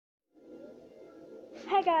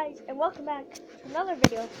Hi guys, and welcome back to another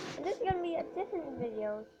video. And this is gonna be a different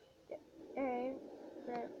video. We're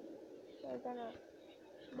gonna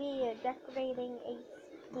be decorating a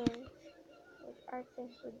skin, which I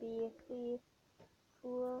think would be a pretty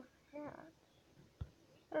cool hat.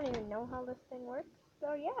 I don't even know how this thing works,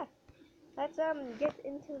 so yeah, let's get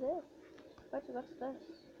into this. What's this?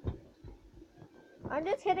 I'm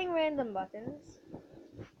just hitting random buttons.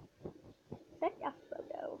 Check a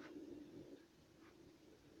photo.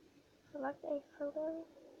 Select a photo.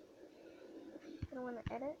 I don't want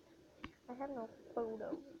to edit. I have no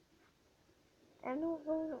photo. I have no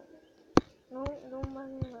photo. No,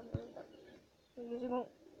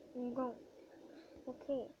 go.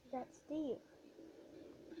 Okay, that's Steve.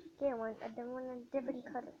 Okay, I don't want a different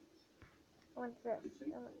color. I want this.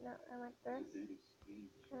 I want this.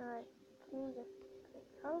 Change the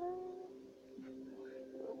color.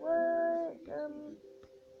 What?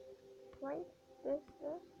 White. This.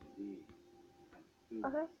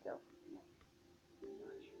 Okay, go.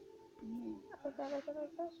 Okay,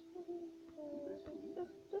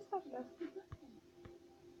 just like this.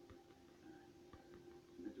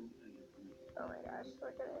 Oh my gosh,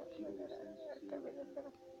 we're gonna.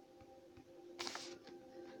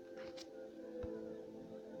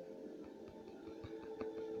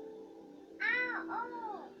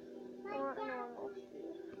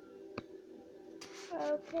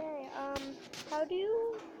 Okay, how do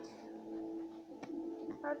you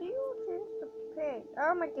change the page?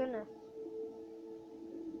 Oh my goodness.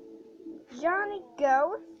 Johnny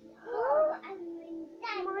Ghost? Oh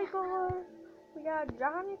my god. We got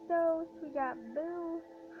Johnny Ghost, we got Boo.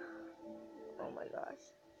 Oh my gosh.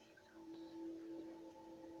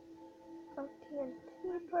 Oh, TNT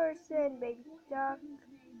person, baby duck,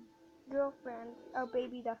 girlfriend. Oh,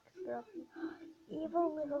 baby duck's girlfriend.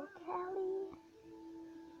 Evil little Kelly.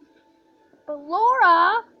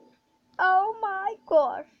 Ballora? Oh my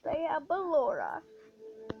gosh, they have Ballora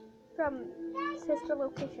from Sister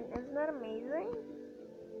Location. Isn't that amazing?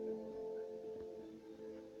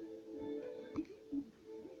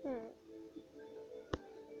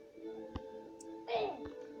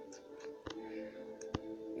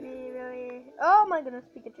 Really? Oh my goodness,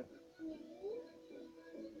 Pikachu.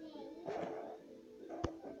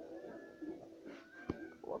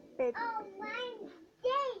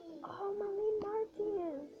 Oh, Mommy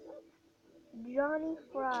Marcus. Johnny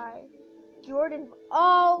Fry. Jordan.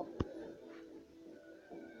 Oh.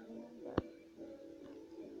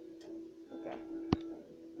 Okay.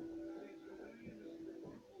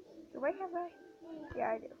 Do I have that?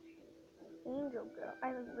 Yeah, I do. Angel Girl. I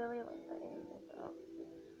really like that Angel Girl.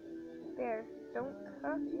 There. Don't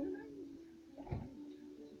copy.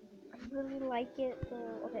 I really like it. So,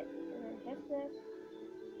 okay. And then hit this.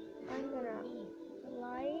 I'm gonna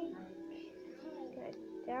like. Can I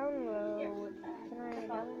download? Can I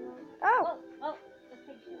download? Oh! Just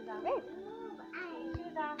take shoes off. Wait.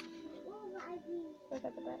 Shoes off. Look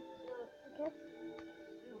at the back. Okay.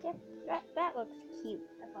 Okay. That looks cute.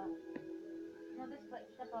 Step up. No, this way.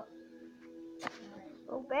 Step up.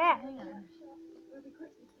 Go back. Hang on.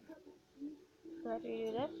 Do I have to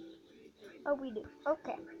do this? Oh, we do.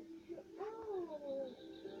 Okay.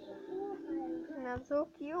 That's so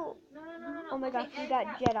cute. No. Oh my gosh, we Okay,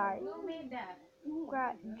 got stop. Jedi. Who made that? We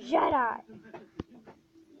got Jedi.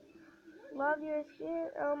 Love your skin.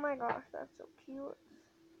 Oh my gosh, that's so cute.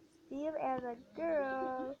 Steve as a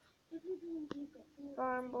girl.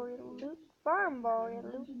 Farm boy Luke.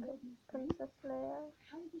 Princess Leia.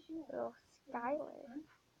 Little Skyward.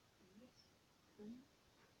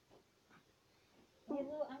 Hey,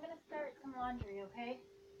 Lou, I'm gonna start some laundry, okay?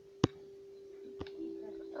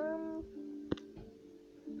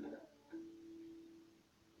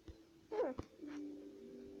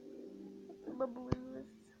 The blues.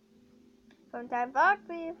 Fun time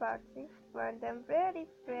Foxy. Fun time Freddy.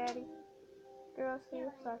 Girl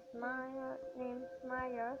sleeps plus Maya. Name's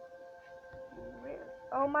Maya.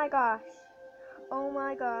 Oh my gosh.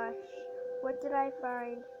 What did I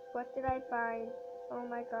find? Oh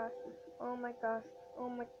my gosh.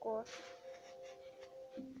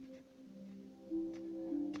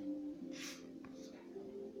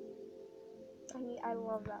 I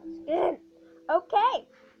love that skin. Okay.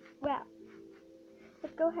 Well,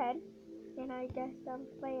 let's go ahead and I guess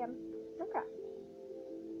play Minecraft.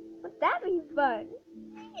 Would that be fun?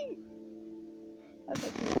 Okay.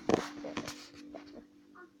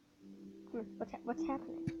 What's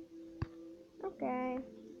happening? Okay.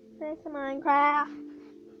 Play some Minecraft.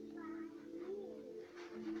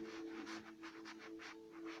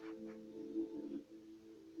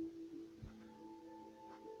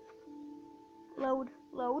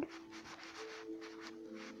 Load.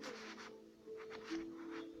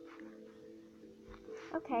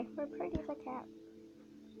 Okay, we're pretty as a cat.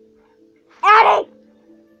 Addie!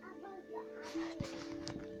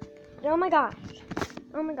 Oh my gosh.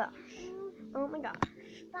 Oh my gosh. Oh my gosh.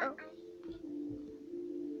 Oh.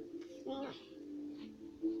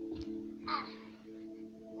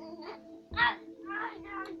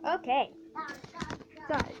 Okay.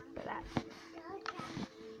 Sorry for that.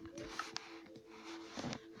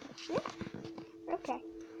 Yeah. Okay.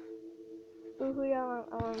 Ooh, I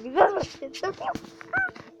want to be this one. It's so cute.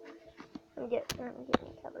 Let me get my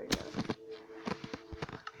cover now.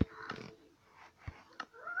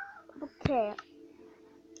 Okay.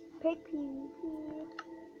 Pig pee.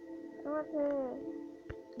 I want to.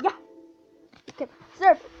 Yeah. Okay.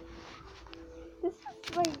 Surf. This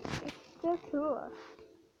is like so cool.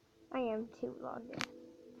 I am too logged in.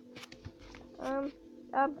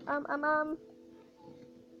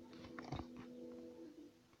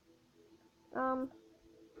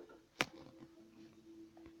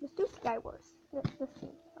 Let's do skyward. Let's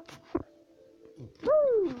see.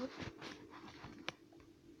 Woo!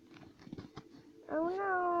 Oh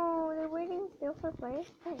no, they're waiting still for players.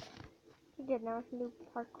 Hey, we did now to do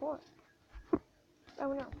parkour.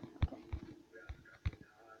 Oh no.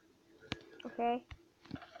 Okay.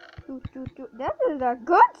 That is a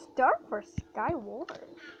good start for skyward.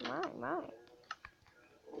 My. I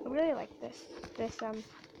really like this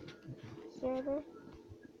server.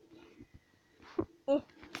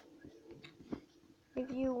 If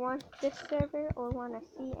you want this server or want to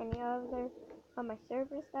see any other of my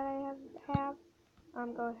servers that I have,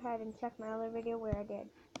 go ahead and check my other video where I did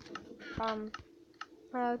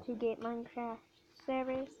how to get Minecarft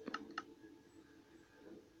servers.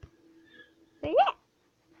 So yeah.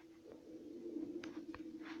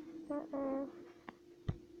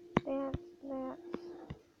 That's.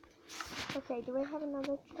 Okay, do I have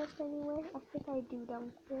another chest anywhere? I think I do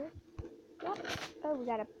downstairs. Yep. Oh, we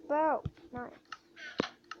got a bow. Nice.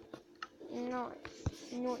 One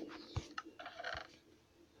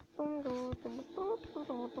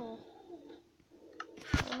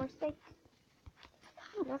more steak.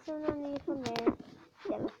 Nothing I need from there.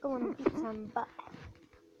 Yeah, let's go and beat some butt.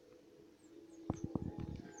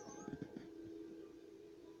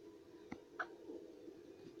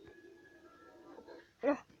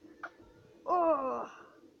 Oh!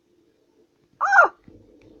 Oh!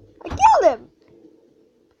 I killed him!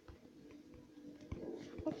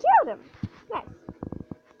 Nice.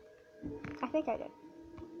 I think I did.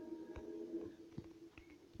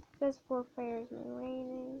 There's 4 players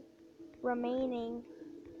remaining.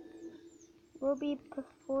 Will be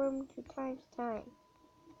performed 2 times time.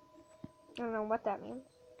 I don't know what that means.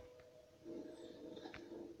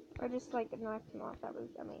 Or just like knocked him off. That was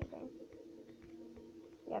amazing.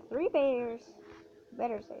 Yeah, 3 bears.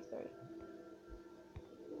 Better say 3.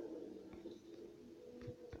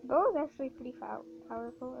 Bow is actually pretty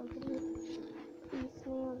powerful and pretty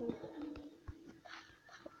snaily.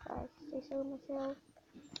 If I say so myself.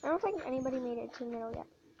 I don't think anybody made it to the middle yet.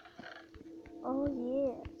 Oh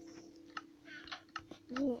yes.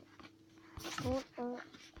 Yeah.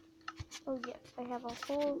 Oh yes, I have a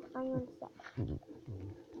whole iron set.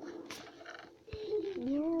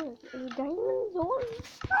 Yes, a diamond sword.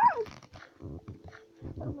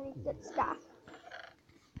 So many good stuff.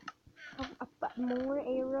 But more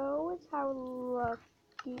arrows. How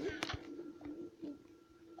lucky.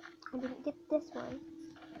 I didn't get this one.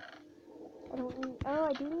 I don't need. Oh,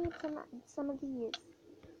 I do need some of these.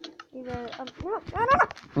 These are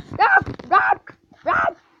no.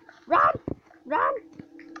 Run.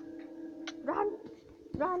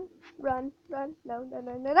 No.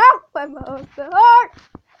 I'm off the heart.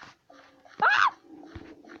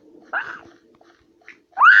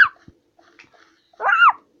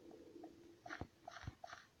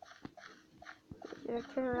 Should I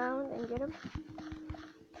turn around and get him?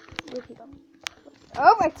 Where'd he go?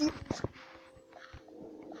 Oh, I see.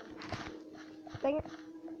 Dang it.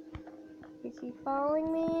 Is he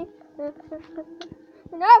following me?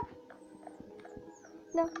 No.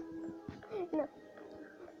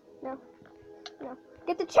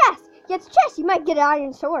 Get the chest! You might get an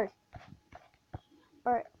iron sword.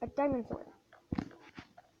 Or a diamond sword.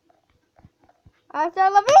 Hasta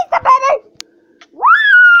la vista, baby! Woo!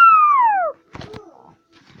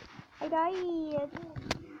 I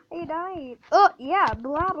died. Oh, yeah,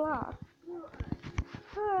 blah.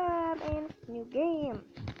 And new game.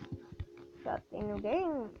 That's a new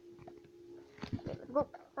game. Okay, let's go.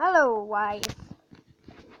 Hello, wife.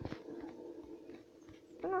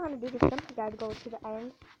 I don't know how to do this jump. You gotta go to the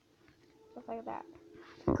end. Just like that.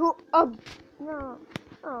 Cool. Oh, no.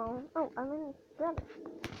 Oh, I'm in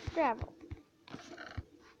gravel.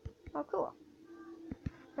 Oh, cool.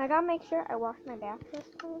 I gotta make sure I wash my back this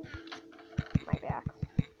time. My back.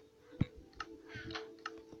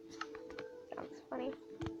 Sounds funny.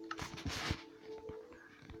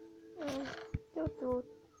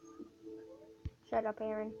 Shut up,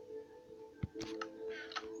 Aaron.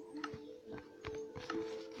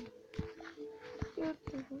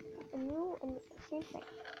 And you and the same thing.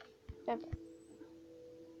 Same thing.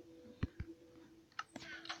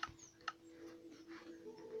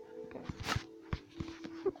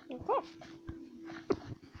 Okay.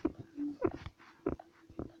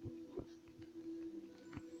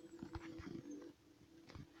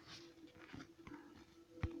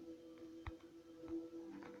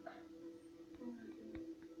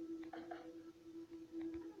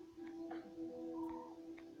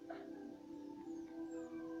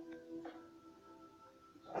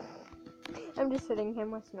 I'm just hitting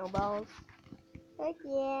him with snowballs. Heck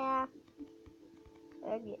yeah.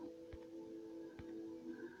 Heck yeah.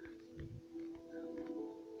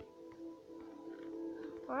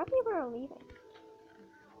 A lot of people are leaving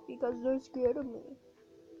because they're scared of me.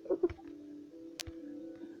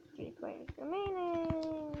 3 players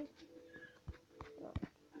remaining.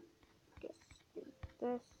 Just do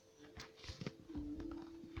this.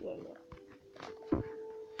 Yeah.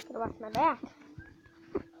 Gotta watch my back.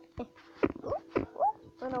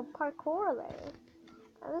 Little parkour there.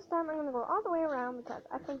 And this time I'm gonna go all the way around because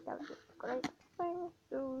I think that would be a great thing.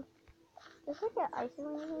 So, if I get icing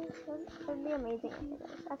here, it would be amazing if it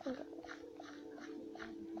is. I think it is.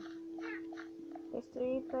 There's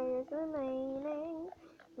 3 players remaining,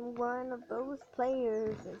 and one of those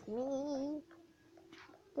players is me.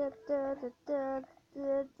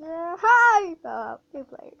 Hi! 2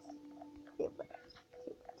 players. 2 players.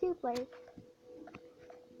 2 players.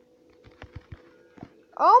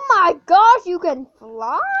 Oh my gosh, you can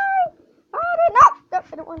fly?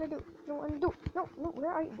 I don't want to do. No,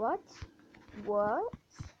 where are you? What? What?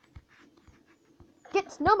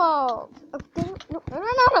 Get snowballs! Oh, dang. No.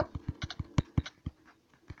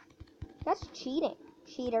 That's cheating.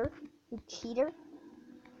 Cheater. You cheater.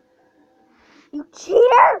 You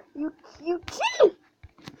cheater! You cheat!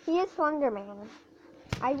 He is Slender Man.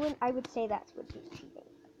 I would say that's what he's cheating.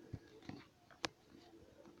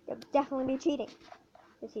 It would definitely be cheating.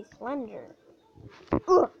 Because he's slender.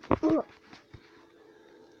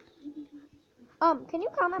 Can you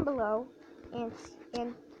comment below and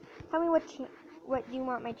tell me what you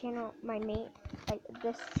want my channel, like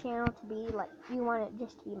this channel to be? Like, do you want it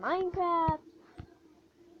just to be Minecraft?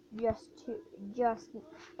 Just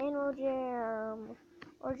Animal Jam,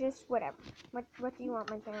 or just whatever? What do you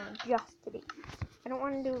want my channel just to be? I don't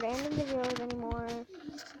want to do random videos anymore.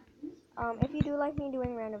 If you do like me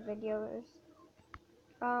doing random videos,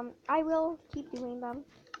 I will keep doing them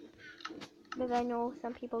because I know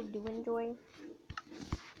some people do enjoy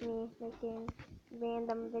me making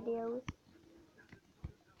random videos.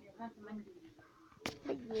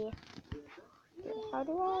 But yeah. How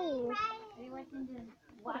do I?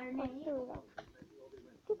 Water name? Here we go.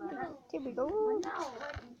 Here we go.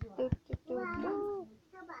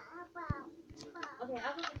 Okay,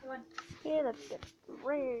 I'll go get one. Yeah, that's good.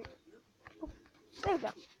 Right. There we go.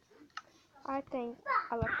 I think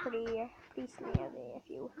I look pretty snazzy if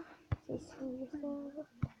you see yourself.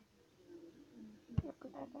 Look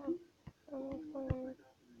at that. I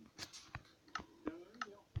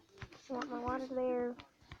want my water there.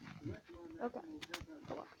 Okay.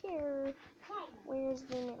 Go up here. Where's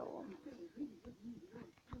the middle?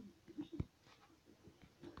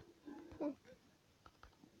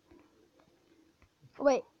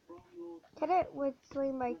 Wait. Cadet was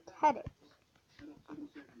slain by Cadet.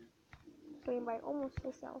 Slain by almost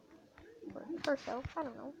herself. Or herself. I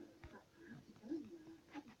don't know.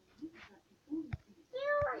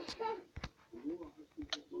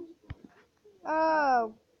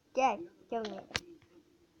 Oh, okay. Killing me.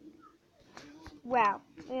 Wow.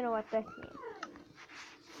 You know what this means.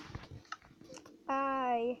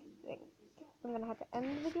 I think I'm gonna have to end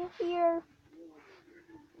the video here.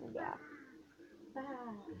 Yeah.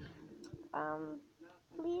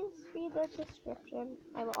 Please read the description.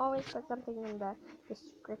 I will always put something in the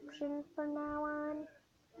description from now on.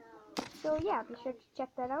 So yeah, be sure to check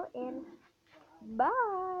that out, and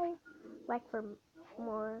bye! Like for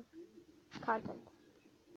more content.